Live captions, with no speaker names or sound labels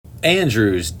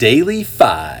Andrew's Daily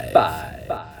Five.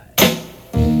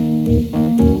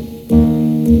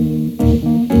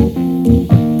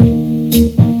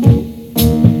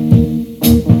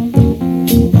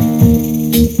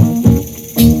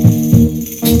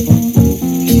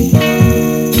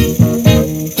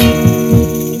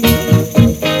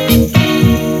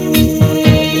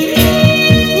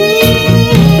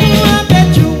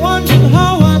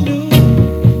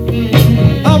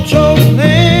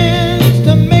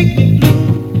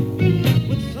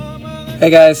 Hey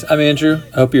guys, I'm Andrew.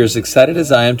 I hope you're as excited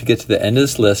as I am to get to the end of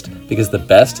this list because the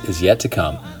best is yet to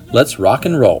come. Let's rock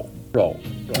and roll.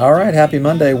 All right, happy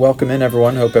Monday. Welcome in,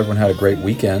 everyone. Hope everyone had a great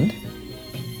weekend.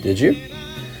 Did you?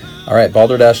 All right,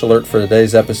 Balderdash alert for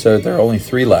today's episode. There are only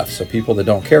 3 left, so people that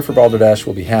don't care for Balderdash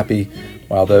will be happy,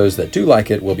 while those that do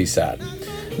like it will be sad.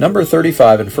 Number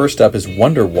 35 and first up is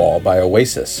Wonderwall by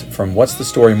Oasis from What's the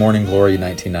Story Morning Glory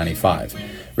 1995.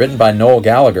 Written by Noel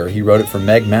Gallagher, he wrote it for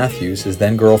Meg Matthews, his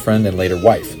then-girlfriend and later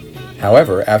wife.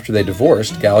 However, after they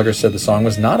divorced, Gallagher said the song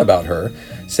was not about her,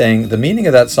 saying, "The meaning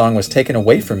of that song was taken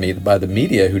away from me by the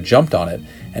media who jumped on it,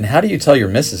 and how do you tell your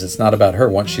missus it's not about her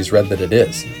once she's read that it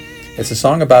is? It's a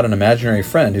song about an imaginary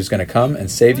friend who's going to come and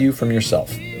save you from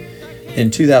yourself."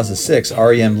 In 2006,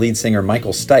 REM lead singer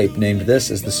Michael Stipe named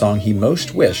this as the song he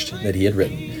most wished that he had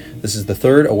written. This is the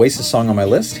 3rd Oasis song on my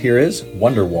list. Here is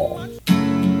Wonderwall.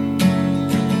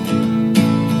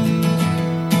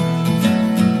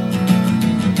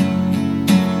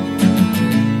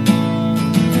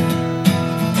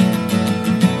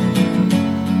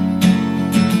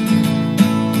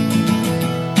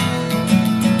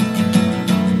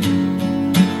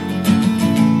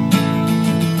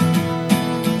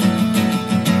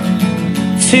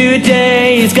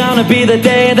 Today is gonna be the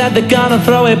day that they're gonna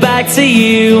throw it back to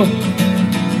you.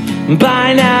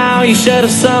 By now you should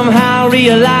have somehow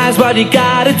realized what you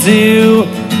gotta do.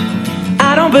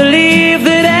 I don't believe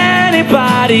that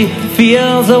anybody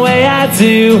feels the way I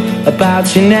do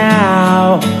about you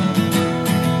now.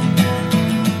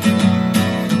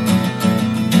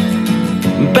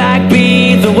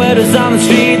 Backbeat, the word is on the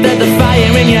street that the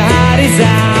fire in your heart is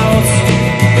out.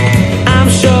 I'm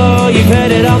sure you've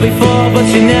heard it all before, but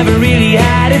you never really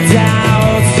had a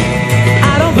doubt.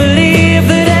 I don't believe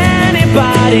that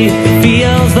anybody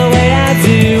feels the way I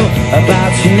do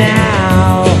about you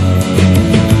now.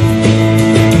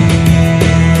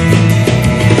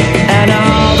 And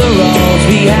all the roads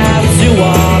we have to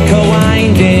walk are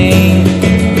winding,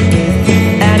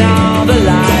 and all the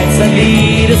lights that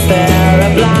lead us there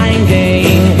are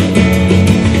blinding.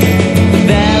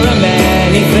 There are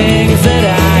many things that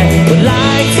I would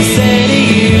like to say to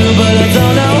you, but I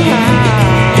don't know how.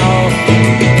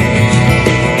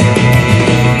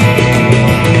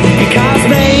 Because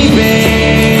maybe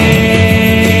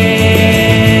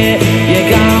you're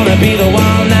gonna be the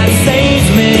one that saves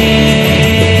me.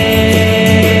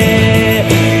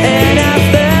 And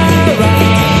after all,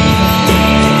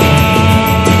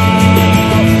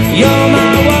 you're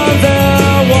my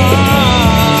Wonderwall.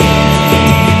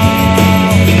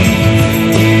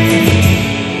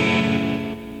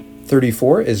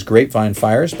 34 is Grapevine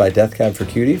Fires by Death Cab for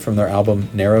Cutie from their album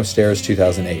Narrow Stairs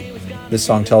 2008. This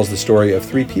song tells the story of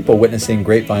 3 people witnessing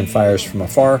grapevine fires from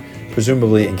afar,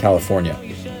 presumably in California.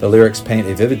 The lyrics paint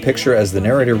a vivid picture as the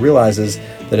narrator realizes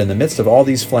that in the midst of all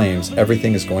these flames,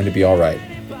 everything is going to be all right.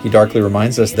 He darkly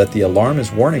reminds us that the alarm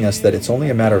is warning us that it's only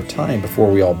a matter of time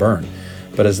before we all burn.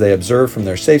 But as they observe from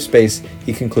their safe space,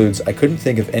 he concludes, "I couldn't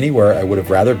think of anywhere I would have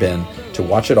rather been to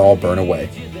watch it all burn away."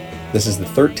 This is the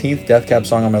 13th Death Cab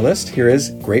song on my list. Here is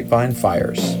Grapevine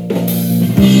Fires.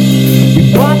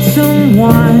 We bought some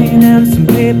wine and some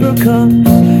paper cups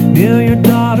near your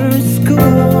daughter's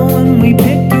school, and we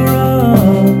picked her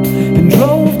up and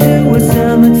drove to a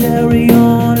cemetery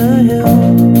on a hill,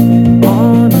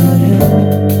 on a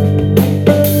hill.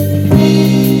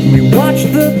 We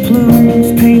watched the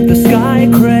plumes paint the sky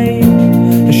gray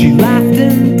as she laughed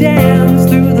and danced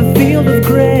through the field of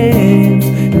graves,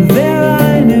 and there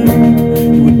I knew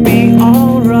it would be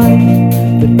alright,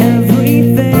 that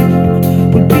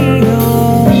everything would be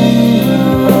alright.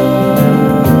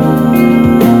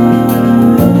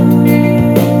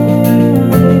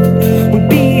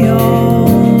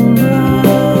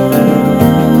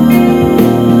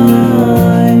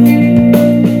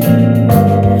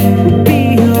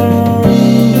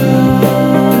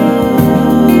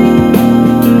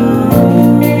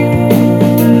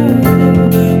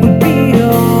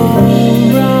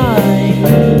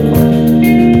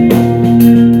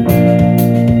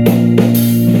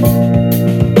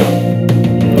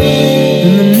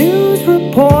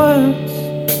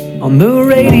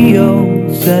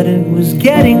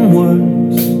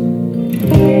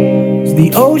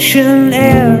 The ocean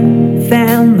air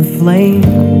fan the flame,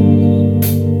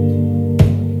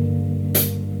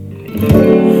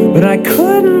 but I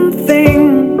couldn't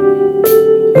think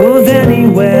of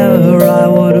anywhere I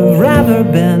would have rather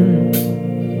been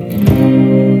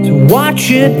to watch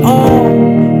it all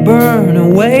burn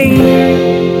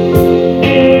away.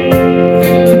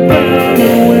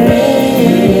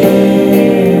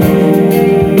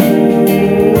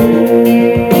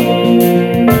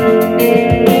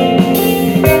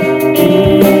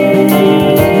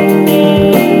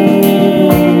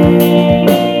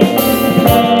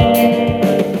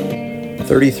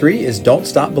 33 is Don't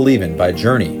Stop Believin' by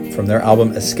Journey from their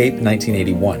album Escape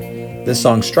 1981. This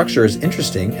song's structure is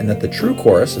interesting in that the true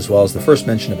chorus, as well as the first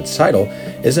mention of its title,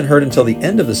 isn't heard until the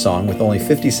end of the song with only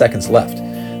 50 seconds left.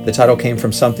 The title came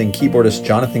from something keyboardist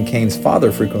Jonathan Cain's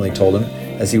father frequently told him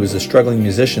as he was a struggling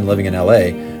musician living in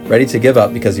LA, ready to give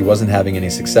up because he wasn't having any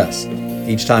success.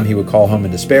 Each time he would call home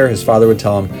in despair, his father would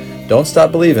tell him, "Don't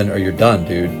stop believing or you're done,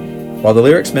 dude." While the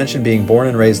lyrics mention being born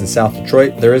and raised in South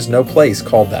Detroit, there is no place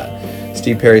called that.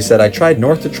 Steve Perry said, "I tried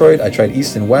North Detroit, I tried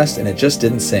East and West, and it just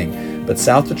didn't sing. But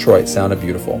South Detroit sounded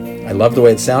beautiful. I loved the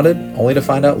way it sounded, only to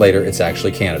find out later it's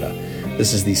actually Canada."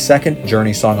 This is the second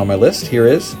Journey song on my list. Here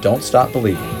is Don't Stop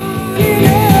Believing.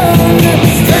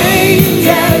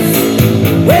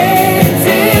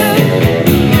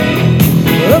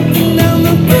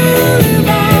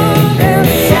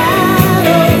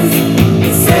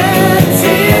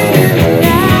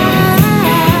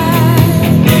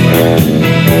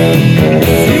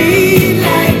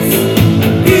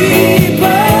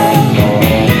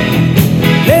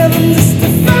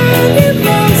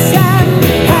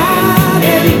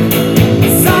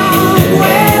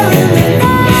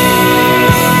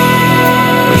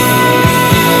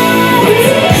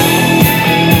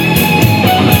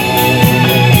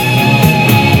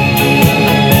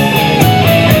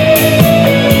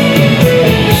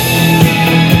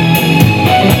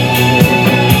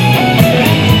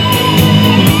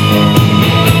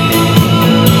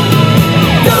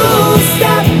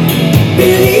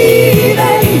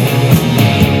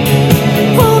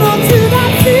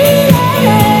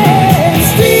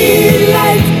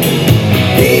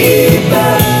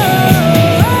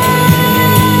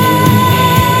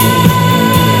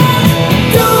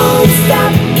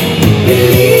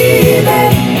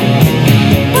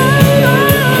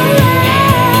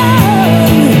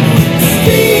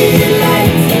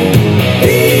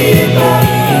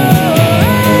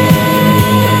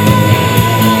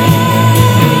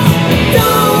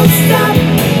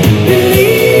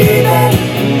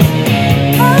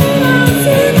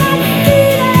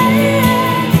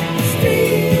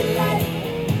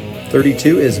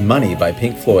 "32 is Money by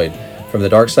Pink Floyd from The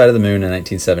Dark Side of the Moon in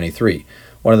 1973.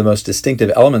 One of the most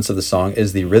distinctive elements of the song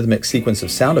is the rhythmic sequence of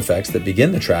sound effects that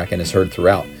begin the track and is heard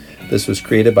throughout. This was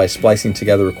created by splicing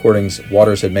together recordings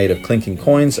Waters had made of clinking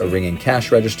coins, a ringing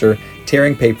cash register,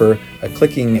 tearing paper, a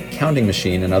clicking counting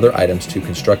machine, and other items to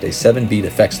construct a 7-beat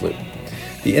effects loop.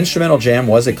 The instrumental jam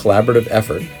was a collaborative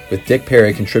effort, with Dick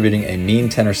Perry contributing a mean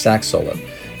tenor sax solo.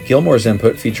 Gilmour's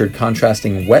input featured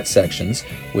contrasting wet sections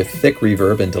with thick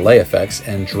reverb and delay effects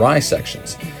and dry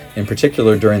sections. In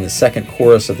particular, during the second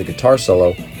chorus of the guitar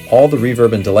solo, all the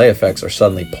reverb and delay effects are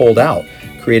suddenly pulled out,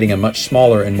 creating a much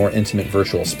smaller and more intimate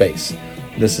virtual space.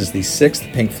 This is the 6th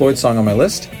Pink Floyd song on my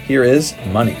list. Here is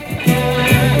Money.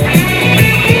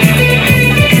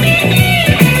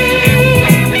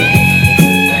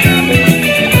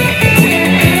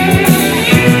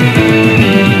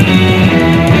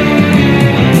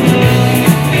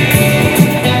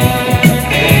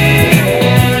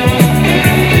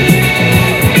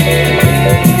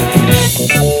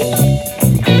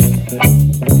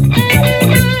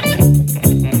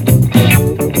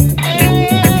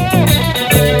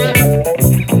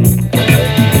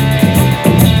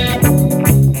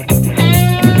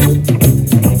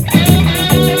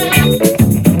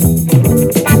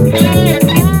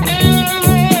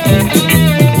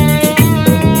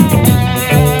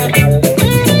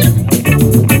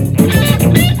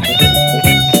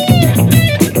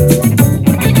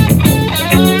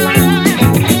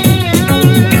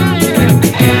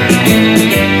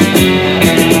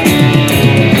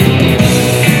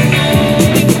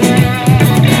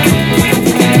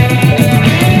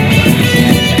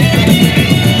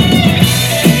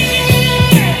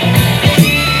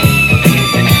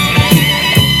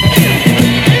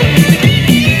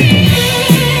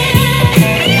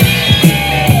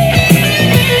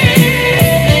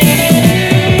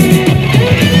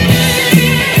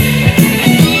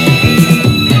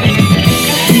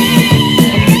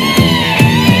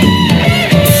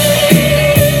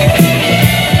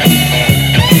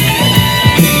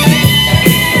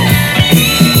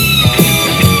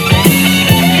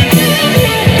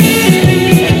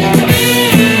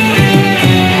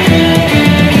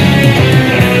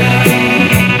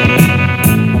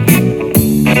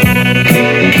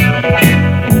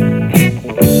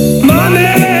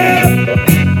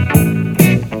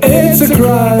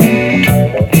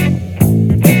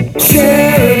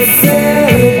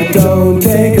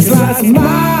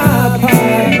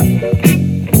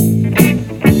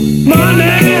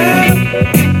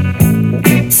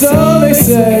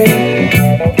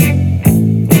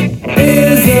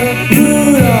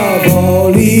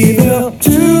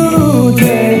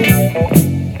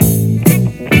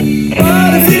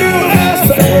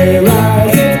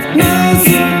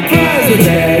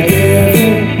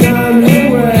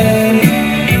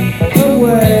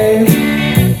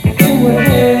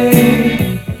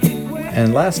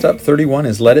 31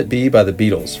 is Let It Be by the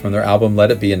Beatles from their album Let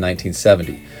It Be in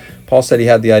 1970. Paul said he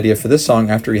had the idea for this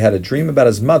song after he had a dream about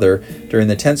his mother during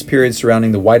the tense period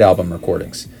surrounding the White Album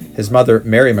recordings. His mother,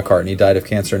 Mary McCartney, died of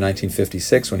cancer in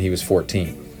 1956 when he was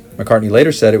 14. McCartney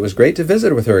later said, "It was great to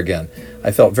visit with her again. I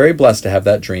felt very blessed to have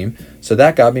that dream, so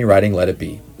that got me writing Let It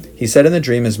Be." He said in the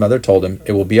dream his mother told him,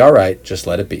 "It will be all right, just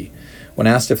let it be." When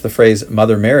asked if the phrase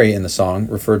Mother Mary in the song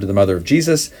referred to the mother of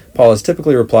Jesus, Paul has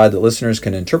typically replied that listeners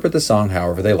can interpret the song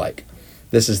however they like.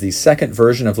 This is the second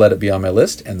version of Let It Be on my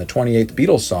list and the 28th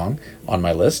Beatles song on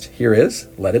my list. Here is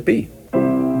Let It Be.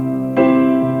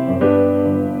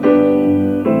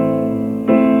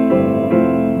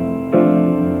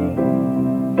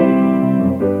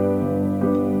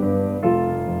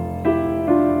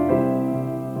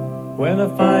 When I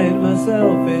find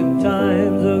myself in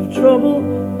times of trouble,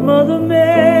 Mother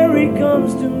Mary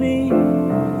comes to me,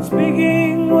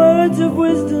 speaking words of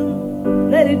wisdom,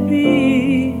 let it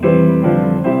be.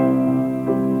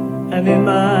 And in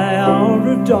my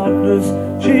hour of darkness,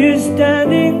 she is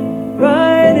standing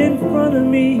right in front of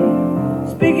me,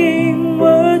 speaking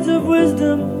words of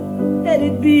wisdom, let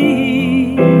it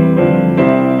be.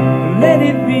 Let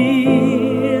it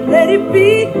be, let it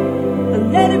be,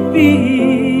 let it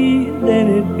be, let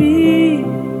it be.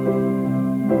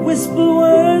 Whisper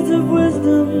words of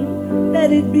wisdom,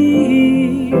 let it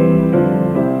be.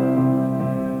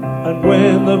 And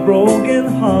when the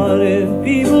broken-hearted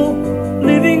people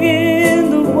living in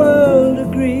the world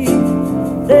agree,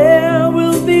 there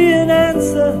will be an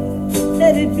answer,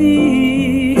 let it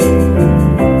be.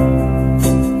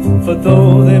 For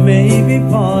though they may be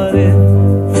parted,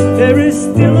 there is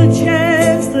still a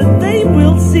chance that they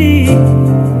will see.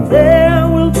 There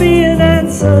will be an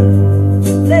answer,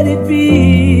 let it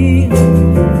be.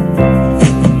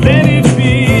 Let it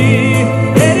be,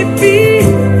 let it be,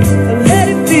 let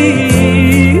it be,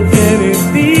 let it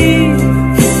be.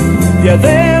 Yeah,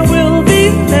 there will be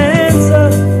an answer,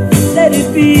 let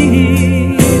it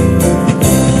be.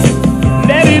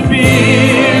 Let it be,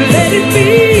 let it be,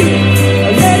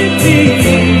 let it be,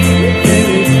 let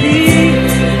it be.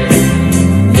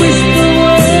 Whisper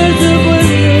words of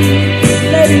wisdom,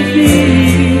 let it be.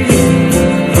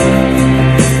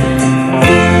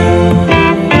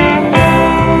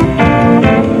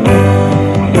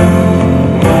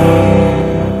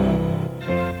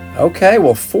 Okay,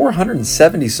 well,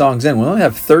 470 songs in. We only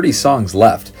have 30 songs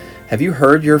left. Have you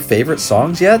heard your favorite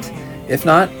songs yet? If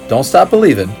not, don't stop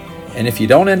believing. And if you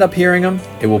don't end up hearing them,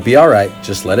 it will be all right.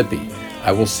 Just let it be.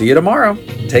 I will see you tomorrow.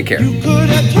 Take care. You could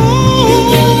have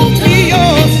told me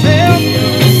yourself.